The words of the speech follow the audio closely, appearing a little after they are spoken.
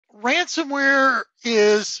ransomware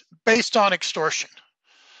is based on extortion.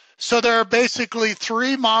 So there are basically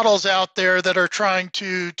three models out there that are trying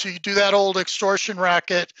to do that old extortion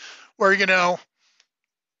racket where, you know,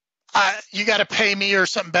 you got to pay me or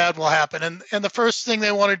something bad will happen. And the first thing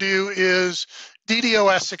they want to do is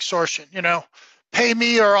DDoS extortion, you know, pay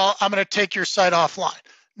me or I'm going to take your site offline.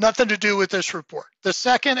 Nothing to do with this report. The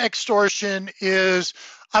second extortion is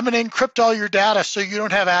I'm going to encrypt all your data so you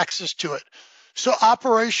don't have access to it. So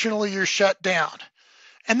operationally, you're shut down.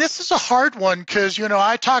 And this is a hard one because, you know,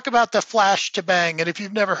 I talk about the flash to bang. And if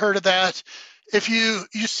you've never heard of that, if you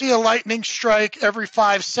see a lightning strike every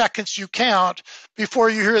 5 seconds, you count. Before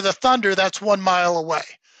you hear the thunder, that's 1 mile away.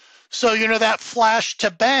 So, you know, that flash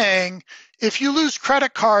to bang, if you lose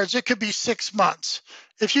credit cards, it could be 6 months.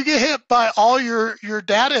 If you get hit by all your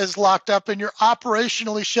data is locked up and you're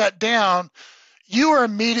operationally shut down, you are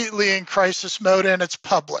immediately in crisis mode and it's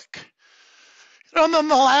public. And then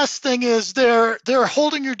the last thing is they're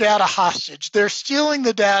holding your data hostage. They're stealing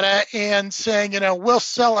the data and saying, you know, we'll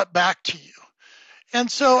sell it back to you.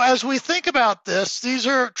 And so as we think about this, these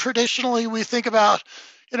are traditionally, we think about,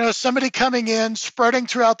 you know, somebody coming in, spreading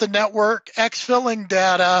throughout the network, exfilling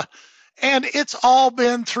data, and it's all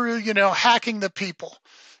been through, you know, hacking the people,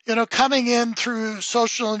 you know, coming in through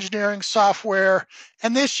social engineering software.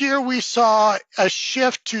 And this year we saw a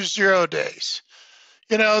shift to 0 days.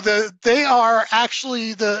 You know, they are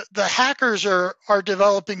actually, the hackers are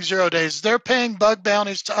developing 0 days. They're paying bug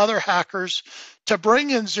bounties to other hackers to bring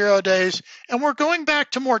in 0 days. And we're going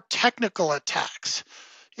back to more technical attacks.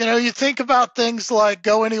 You know, you think about things like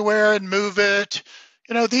go anywhere and move it.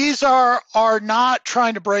 You know, these are not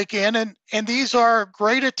trying to break in. And these are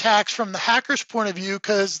great attacks from the hacker's point of view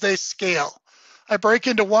because they scale. I break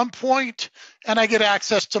into one point and I get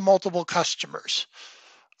access to multiple customers.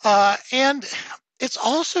 And it's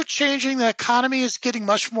also changing. The economy is getting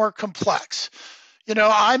much more complex. You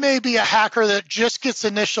know, I may be a hacker that just gets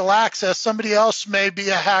initial access. Somebody else may be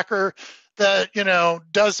a hacker that, you know,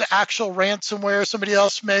 does actual ransomware. Somebody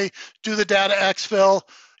else may do the data exfil.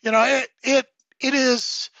 You know, it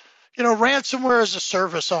is, you know, ransomware as a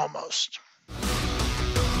service almost.